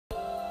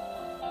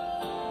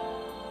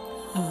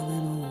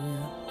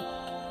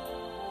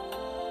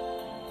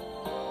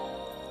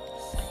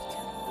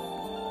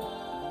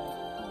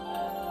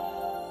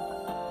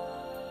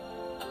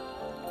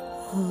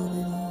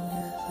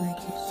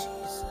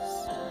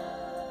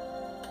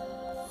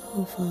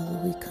Oh, Father,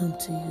 we come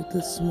to you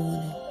this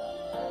morning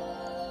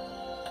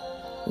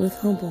with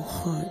humble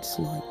hearts,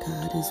 Lord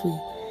God, as we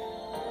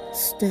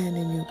stand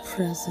in your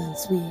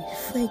presence. We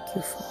thank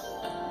you,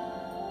 Father,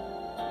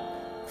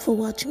 for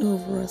watching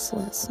over us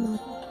last night.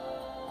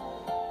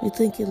 We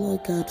thank you,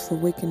 Lord God, for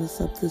waking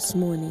us up this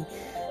morning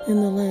in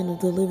the land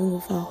of the living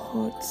with our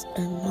hearts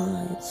and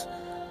minds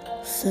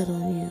set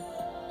on you,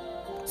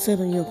 set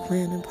on your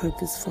plan and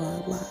purpose for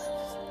our lives.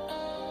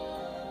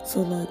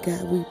 So, Lord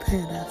God, we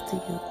pant after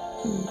you.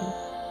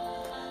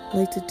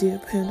 Like the deer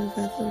panteth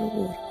after the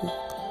water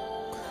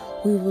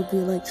brook. We will be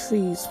like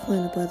trees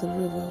planted by the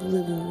river of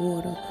living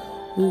water.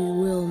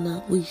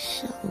 We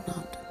shall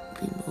not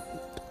be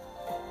moved.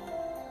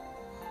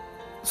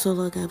 So,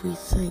 Lord God, we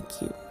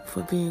thank you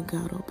for being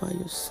God all by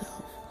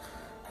yourself.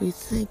 We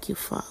thank you,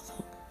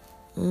 Father.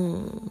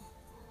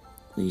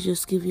 We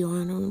just give you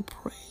honor and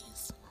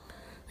praise.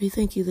 We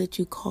thank you that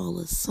you call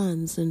us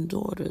sons and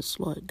daughters,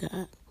 Lord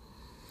God.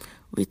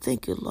 We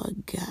thank you,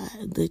 Lord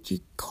God, that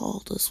you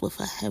called us with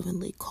a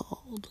heavenly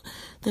call,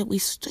 that we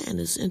stand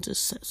as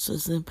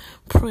intercessors and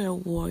prayer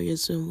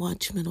warriors and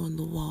watchmen on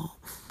the wall,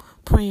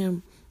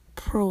 praying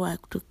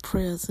proactive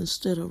prayers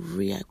instead of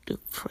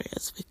reactive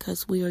prayers,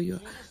 because we are your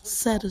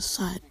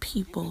set-aside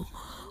people.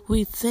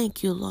 We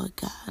thank you, Lord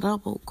God,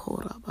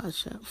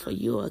 for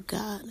you are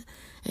God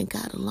and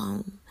God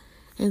alone,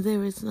 and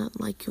there is none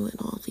like you in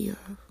all the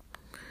earth.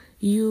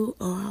 You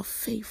are our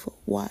faithful,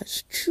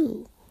 wise,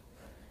 true,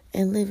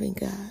 and living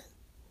God.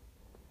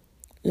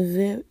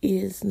 There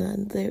is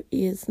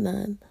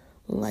none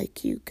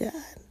like you, God.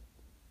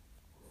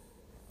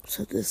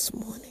 So this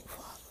morning,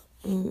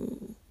 Father,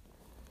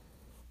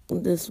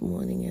 this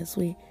morning as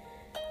we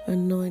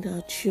anoint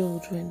our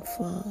children,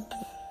 Father,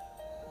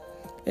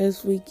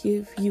 as we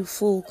give you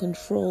full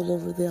control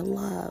over their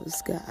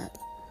lives, God,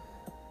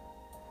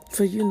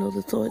 for you know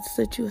the thoughts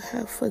that you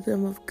have for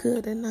them of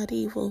good and not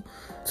evil,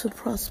 to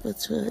prosper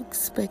to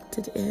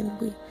expected end.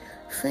 We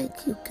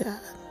thank you, God,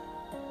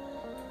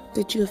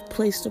 that you have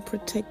placed a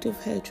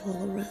protective hedge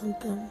all around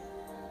them,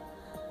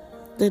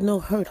 that no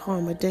hurt,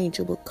 harm, or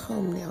danger will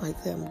come nigh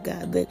them,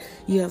 God, that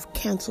you have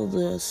canceled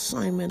the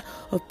assignment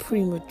of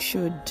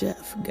premature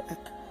death,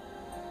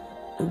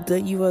 God,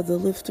 that you are the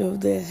lifter of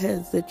their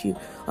heads, that you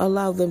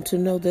allow them to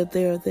know that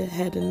they are the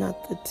head and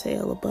not the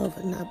tail, above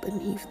and not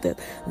beneath, that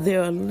they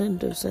are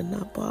lenders and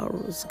not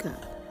borrowers,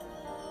 God.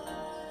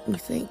 We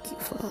thank you,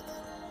 Father,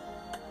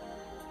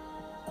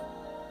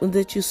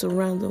 that you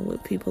surround them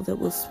with people that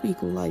will speak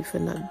life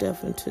and not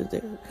death into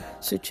their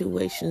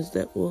situations,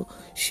 that will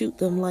shoot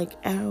them like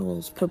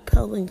arrows,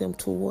 propelling them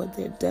toward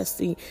their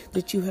destiny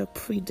that you have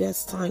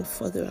predestined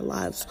for their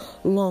lives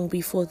long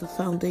before the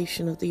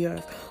foundation of the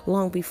earth,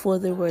 long before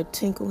they were a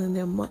tinkle in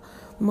their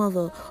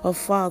mother or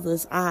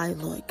father's eye,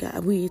 Lord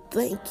God. We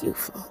thank you,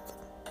 Father.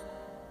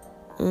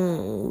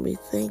 We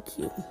thank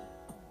you.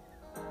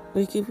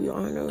 We give you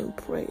honor and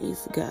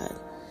praise, God,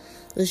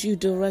 as you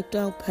direct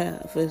our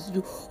path, as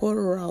you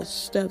order our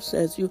steps,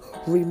 as you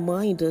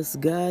remind us,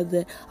 God,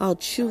 that our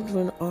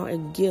children are a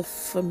gift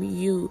from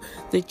you,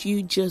 that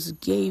you just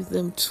gave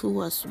them to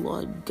us,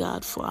 Lord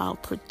God, for our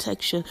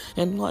protection.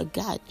 And Lord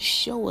God,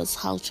 show us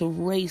how to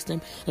raise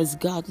them as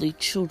godly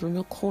children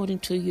according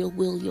to your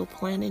will, your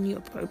plan, and your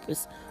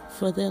purpose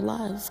for their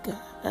lives,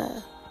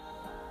 God.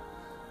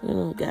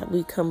 God,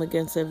 we come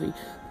against every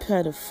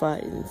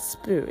pedophile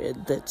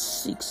spirit that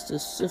seeks to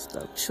sift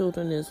our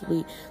children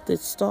that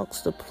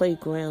stalks the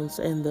playgrounds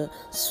and the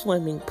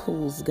swimming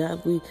pools.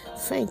 God, we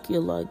thank you,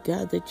 Lord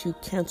God, that you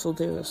cancel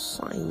their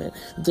assignment,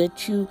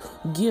 that you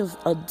give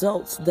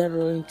adults that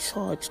are in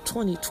charge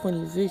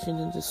 20/20 vision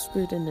in the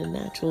spirit and the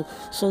natural,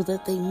 so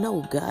that they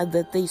know, God,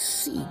 that they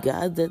see,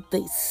 God, that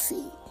they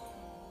see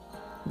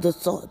the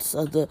thoughts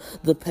of the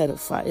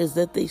pedophiles,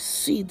 that they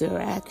see their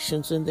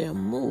actions and their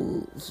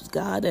moves,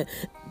 God, and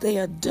they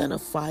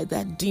identify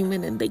that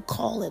demon and they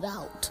call it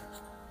out.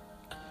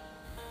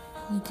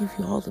 We give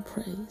you all the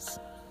praise,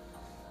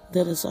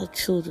 that as our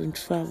children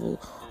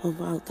travel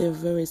about their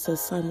various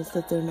assignments,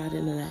 that they're not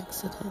in an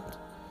accident,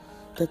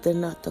 that they're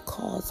not the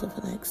cause of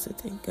an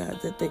accident, God,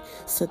 that they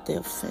set their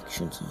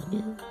affections on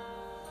you.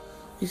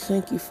 We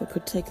thank you for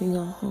protecting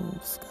our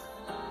homes, God,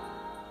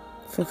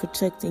 for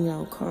protecting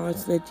our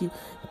cars, that you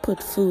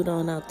put food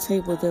on our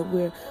table, that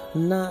we're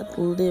not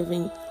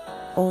living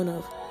on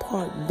a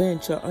park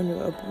bench or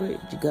under a bridge,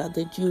 God,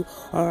 that you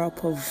are a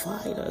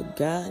provider,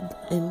 God,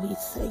 and we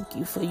thank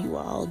you, for you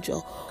are all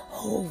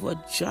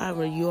Jehovah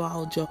Jireh, you are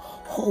all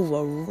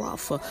Jehovah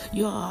Rapha,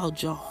 you are all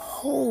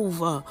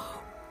Jehovah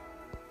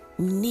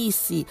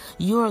Nisi.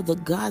 You're the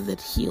God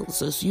that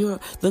heals us. You're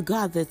the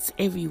God that's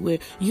everywhere.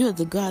 You're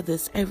the God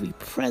that's every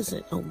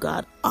present. Oh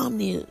God,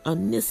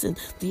 omniscient,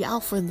 the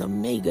Alpha and the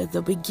Omega,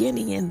 the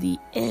beginning and the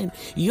end.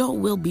 Your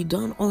will be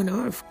done on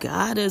earth,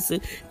 God, as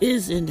it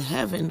is in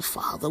heaven,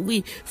 Father.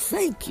 We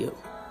thank you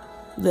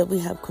that we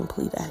have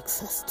complete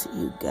access to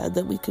you, God,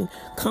 that we can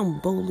come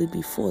boldly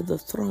before the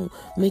throne,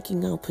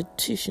 making our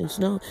petitions,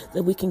 know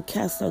that we can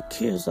cast our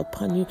cares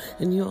upon you,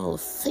 and you are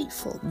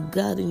faithful,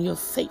 God, and you're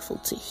faithful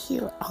to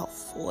hear our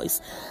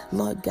voice.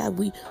 Lord God,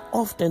 we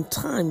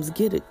oftentimes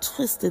get it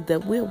twisted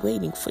that we're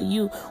waiting for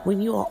you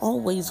when you are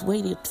always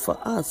waiting for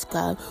us,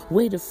 God,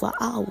 waiting for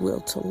our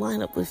will to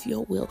line up with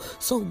your will.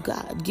 So,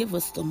 God, give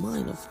us the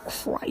mind of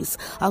Christ.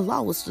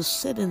 Allow us to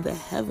sit in the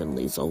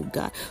heavenlies, oh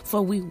God,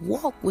 for we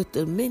walk with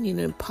dominion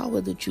and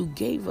power that you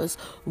gave us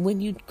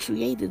when you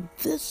created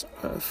this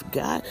earth,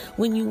 God.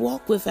 When you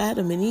walk with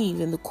Adam and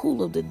Eve in the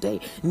cool of the day,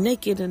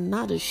 naked and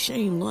not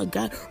ashamed, Lord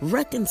God,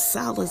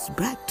 reconcile us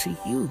back to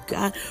you,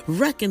 God.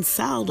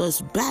 Reconcile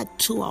us back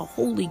to our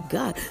holy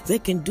God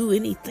that can do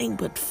anything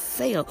but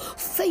fail.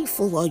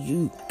 Faithful are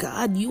you,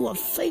 God. You are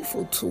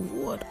faithful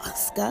toward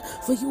us, God,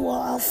 for you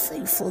are our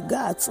faithful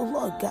God. So,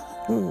 Lord God,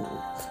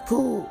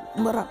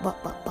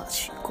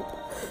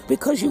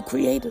 because you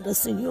created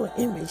us in your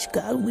image,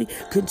 God, we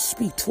could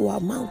speak to our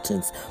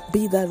mountains,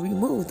 be thou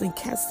removed and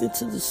cast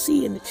into the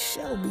sea, and it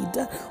shall be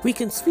done. We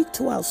can speak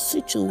to our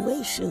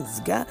situations,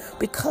 God,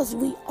 because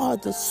we are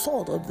the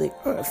salt of the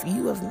earth.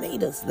 You have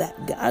made us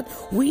that, God.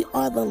 We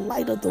are the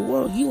light of the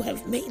world. You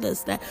have made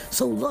us that.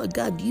 So, Lord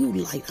God, you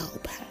light our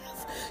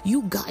path.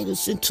 You guide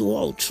us into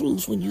all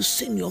truths when you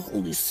send your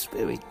Holy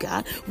Spirit,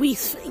 God. We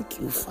thank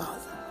you,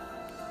 Father.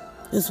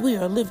 As we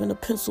are living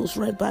epistles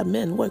read by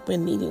men,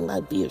 workmen needing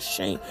not be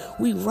ashamed,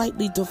 we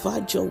rightly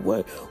divide your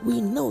word.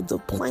 We know the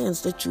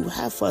plans that you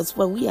have for us,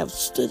 for we have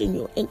stood in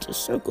your inner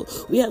circle.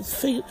 We have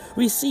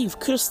received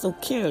crystal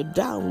clear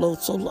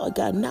downloads. So, Lord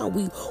God, now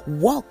we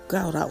walk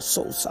out our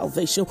soul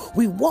salvation.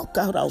 We walk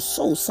out our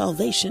soul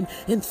salvation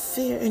in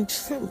fear and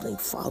trembling,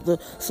 Father.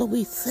 So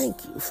we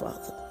thank you,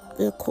 Father.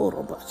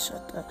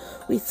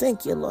 We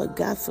thank you, Lord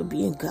God, for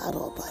being God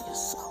all by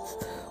yourself.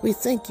 We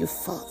thank you,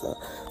 Father,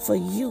 for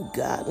you,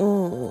 God.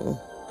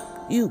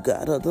 You,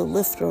 God, are the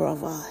lifter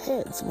of our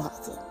heads,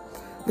 Father.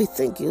 We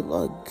thank you,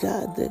 Lord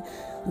God, that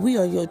we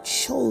are your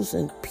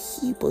chosen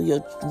people,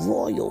 your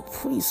royal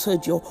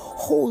priesthood, your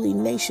holy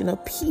nation, a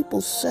people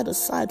set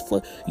aside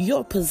for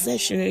your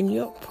possession and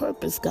your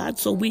purpose, God.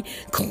 So we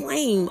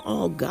claim,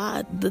 oh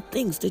God, the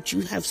things that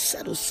you have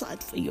set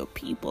aside for your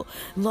people.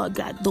 Lord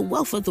God, the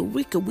wealth of the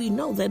wicked, we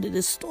know that it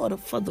is stored up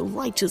for the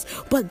righteous.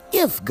 But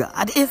if,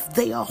 God, if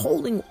they are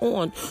holding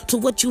on to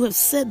what you have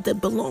said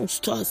that belongs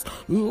to us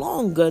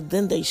longer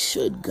than they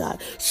should,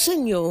 God,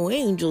 send your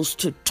angels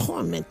to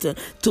torment them,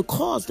 to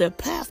cause their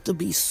path to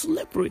be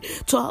slippery,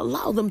 to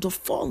allow them to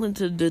fall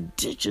into the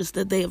ditches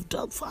that they have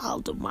dug for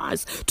our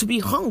demise, to be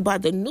hung by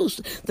the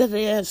noose that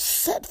they have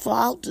set for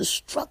our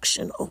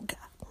destruction, oh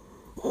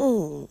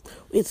God.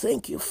 We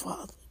thank you,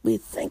 Father. We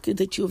thank you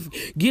that you've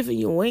given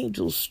your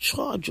angels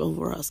charge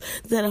over us,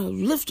 that have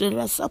lifted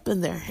us up in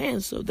their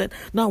hands so that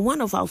not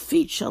one of our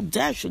feet shall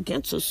dash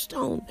against a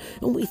stone.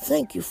 And we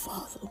thank you,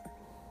 Father.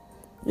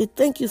 We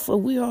thank you for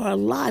we are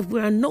alive. We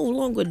are no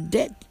longer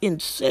dead in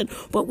sin,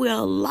 but we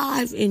are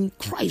alive in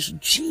Christ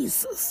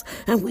Jesus.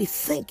 And we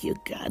thank you,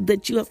 God,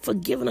 that you have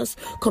forgiven us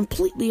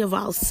completely of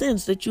our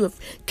sins, that you have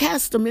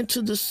cast them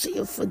into the sea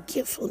of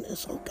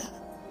forgetfulness, oh God.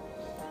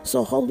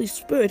 So Holy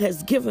Spirit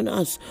has given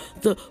us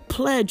the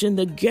pledge and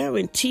the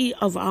guarantee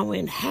of our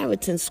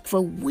inheritance,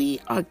 for we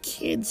are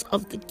kids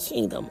of the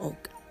kingdom, oh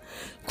God.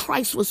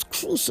 Christ was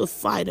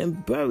crucified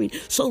and buried.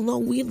 So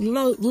long we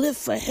live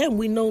for him.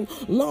 We no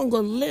longer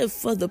live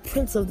for the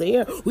prince of the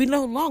air. We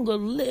no longer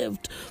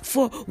lived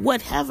for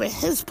whatever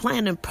his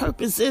plan and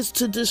purpose is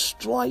to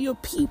destroy your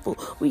people.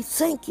 We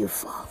thank you,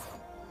 Father.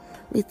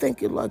 We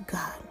thank you, Lord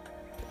God,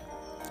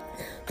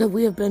 that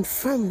we have been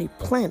firmly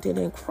planted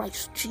in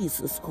Christ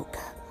Jesus, oh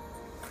God.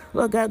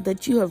 Lord God,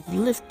 that you have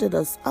lifted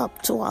us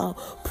up to our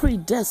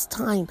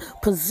predestined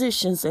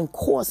positions and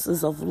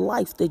courses of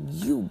life that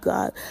you,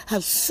 God,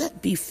 have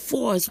set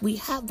before us. We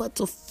have but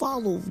to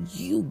follow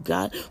you,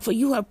 God, for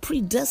you have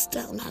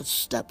predestined our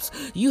steps.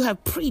 You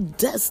have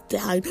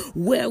predestined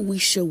where we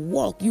should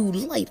walk. You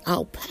light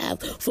our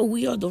path, for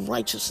we are the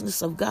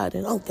righteousness of God.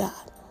 And, oh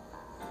God,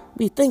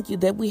 we thank you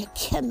that we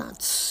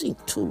cannot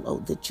sink too low,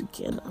 that you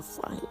cannot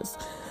find us.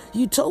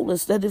 You told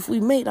us that if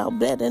we made our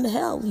bed in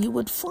hell, you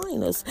would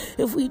find us.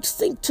 If we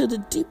sink to the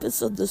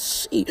deepest of the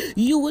sea,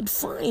 you would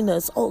find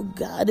us, oh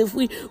God. If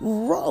we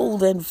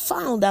rolled and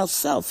found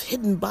ourselves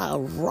hidden by a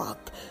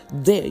rock,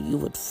 there you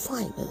would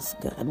find us,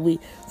 God. We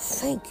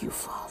thank you,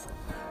 Father.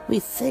 We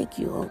thank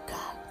you, oh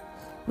God.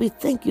 We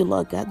thank you,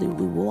 Lord God, that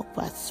we walk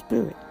by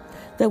spirit,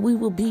 that we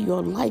will be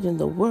your light in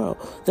the world,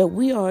 that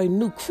we are a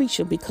new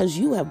creature because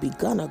you have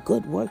begun a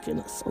good work in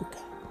us, oh God.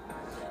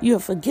 You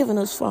have forgiven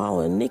us for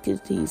our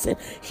iniquities and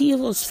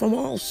healed us from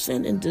all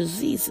sin and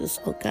diseases,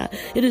 oh God.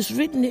 It is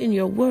written in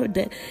your word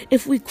that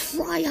if we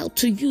cry out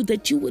to you,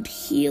 that you would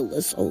heal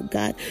us, oh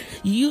God.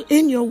 You,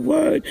 in your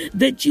word,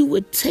 that you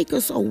would take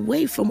us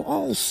away from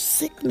all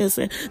sickness,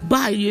 and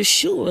by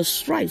Yeshua's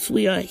stripes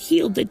we are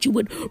healed, that you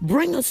would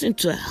bring us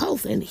into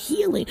health and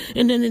healing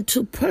and then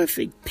into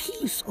perfect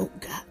peace, oh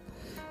God.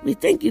 We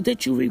thank you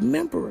that you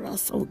remember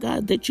us, oh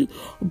God, that you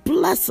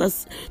bless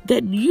us,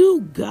 that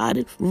you,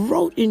 God,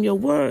 wrote in your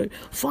word,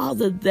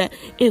 Father, that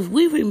if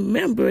we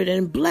remembered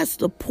and blessed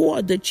the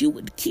poor, that you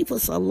would keep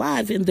us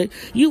alive and that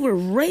you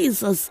would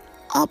raise us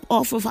up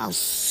off of our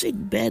sick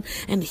bed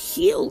and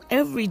heal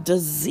every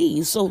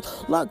disease. So,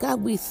 Lord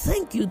God, we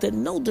thank you that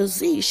no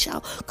disease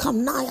shall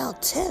come nigh our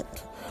tent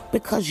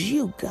because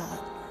you, God,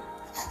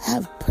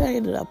 have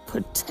planted a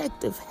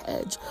protective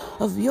hedge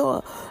of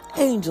your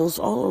angels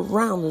all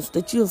around us,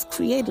 that you have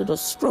created a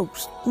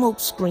smoke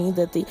screen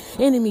that the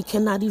enemy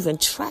cannot even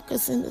track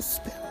us in the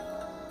spirit.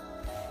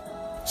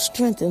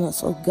 Strengthen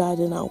us, oh God,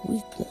 in our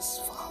weakness,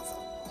 Father.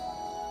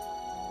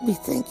 We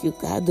thank you,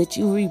 God, that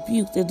you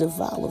rebuke the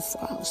devourer for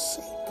our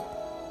sake.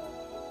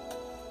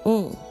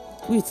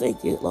 We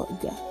thank you, Lord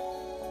God.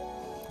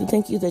 We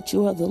thank you that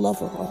you are the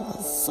lover of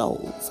our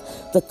souls,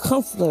 the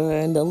comforter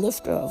and the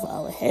lifter of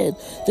our head,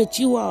 that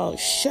you are our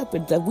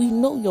shepherd, that we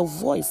know your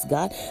voice,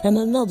 God, and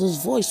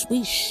another's voice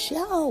we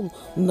shall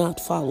not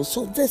follow.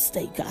 So this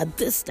day, God,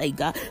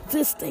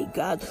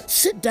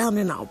 sit down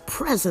in our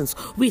presence.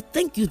 We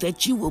thank you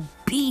that you will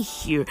be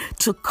here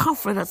to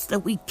comfort us,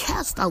 that we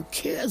cast our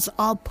cares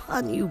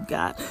upon you,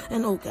 God.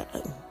 And oh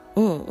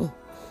God,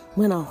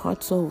 when our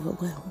hearts are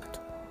overwhelmed,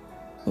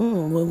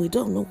 when we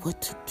don't know what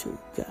to do,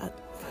 God,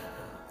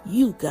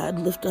 you, God,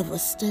 lift up a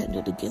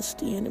standard against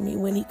the enemy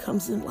when he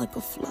comes in like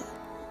a flood.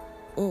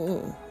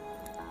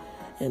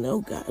 And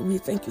oh God, we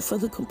thank you for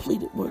the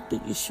completed work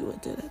that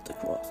Yeshua did at the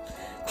cross.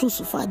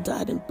 Crucified,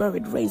 died, and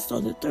buried, raised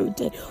on the third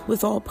day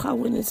with all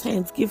power in his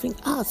hands, giving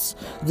us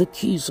the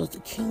keys of the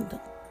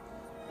kingdom.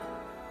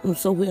 And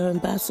so we are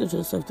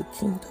ambassadors of the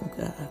kingdom,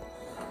 God.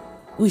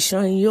 We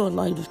shine your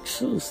light of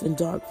truth in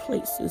dark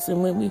places.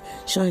 And when we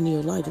shine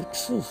your light of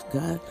truth,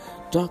 God,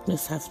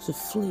 darkness has to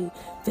flee.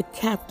 The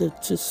captive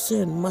to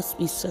sin must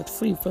be set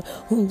free. For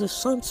whom the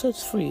Son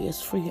sets free is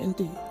free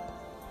indeed.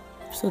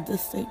 So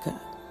this day,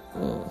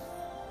 God,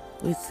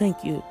 we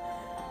thank you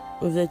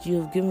that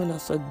you have given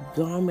us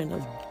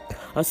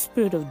a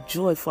spirit of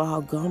joy for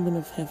our garment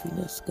of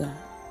heaviness, God.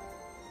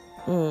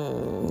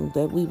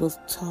 That we will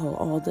tell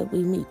all that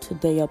we meet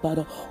today about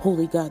a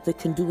holy God that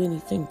can do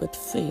anything but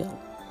fail.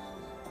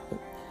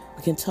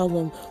 We can tell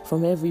them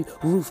from every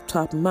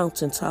rooftop,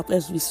 mountaintop,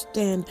 as we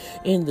stand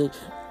in the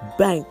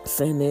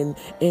banks and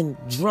in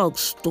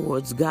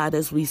drugstores, God,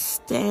 as we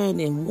stand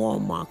in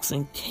Walmarts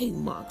and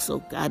Kmarts,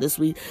 oh God, as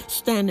we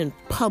stand in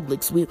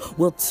Publix, we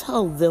will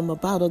tell them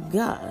about a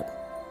God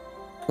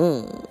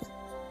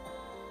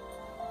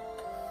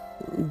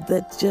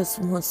that just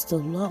wants to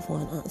love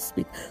on us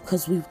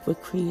because we were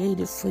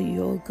created for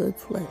your good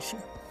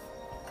pleasure.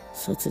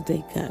 So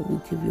today, God, we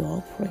give you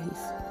all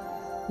praise.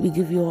 We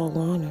give you all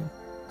honor.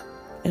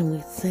 And we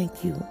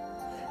thank you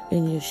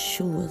in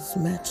Yeshua's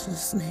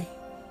matchless name.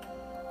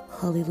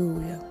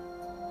 Hallelujah.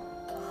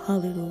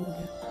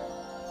 Hallelujah.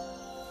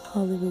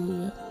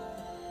 Hallelujah.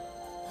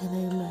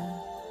 And amen.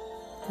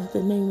 In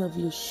the name of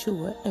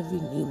Yeshua, every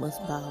knee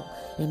must bow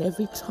and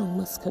every tongue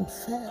must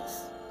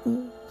confess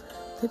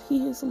that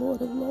he is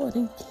Lord of Lords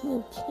and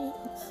King of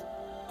Kings.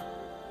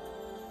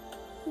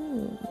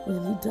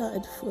 And he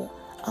died for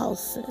our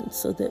sins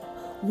so that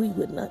we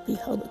would not be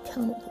held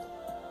accountable.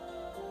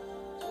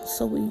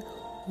 So we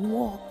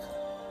walk.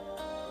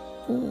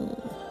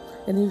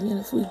 And even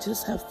if we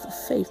just have the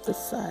faith the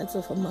size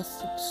of a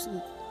mustard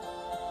seed,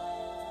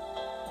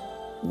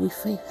 we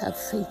have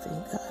faith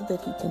in God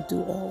that he can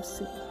do all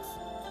things.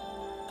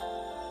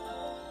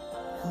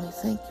 And we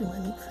thank you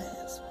in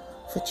advance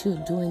for what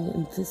you're doing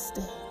in this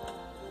day.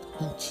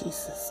 In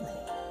Jesus'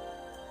 name.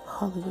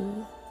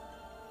 Hallelujah.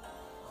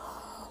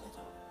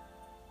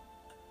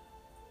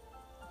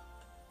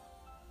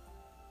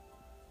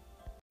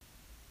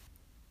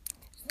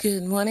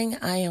 Good morning.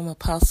 I am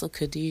Apostle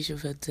Khadijah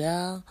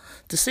Vidal.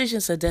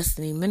 Decisions of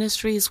Destiny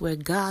Ministries, where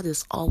God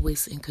is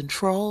always in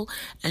control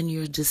and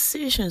your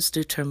decisions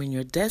determine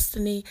your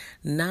destiny,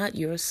 not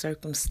your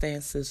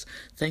circumstances.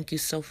 Thank you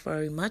so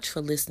very much for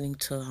listening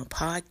to our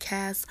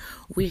podcast.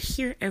 We're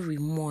here every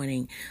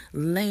morning,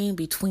 laying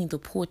between the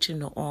porch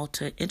and the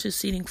altar,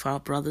 interceding for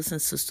our brothers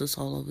and sisters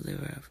all over the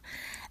earth.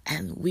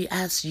 And we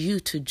ask you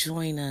to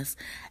join us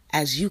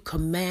as you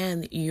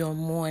command your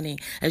morning,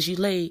 as you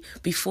lay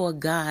before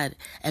God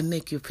and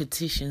make your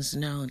petitions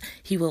known.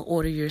 He will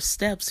order your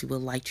steps. He will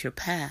light your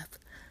path.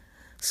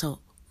 So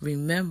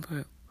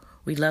remember,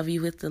 we love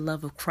you with the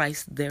love of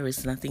Christ. There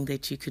is nothing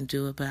that you can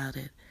do about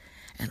it.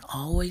 And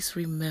always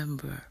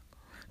remember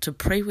to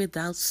pray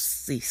without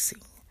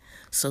ceasing.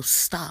 So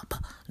stop,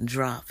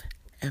 drop,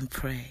 and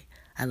pray.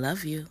 I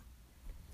love you.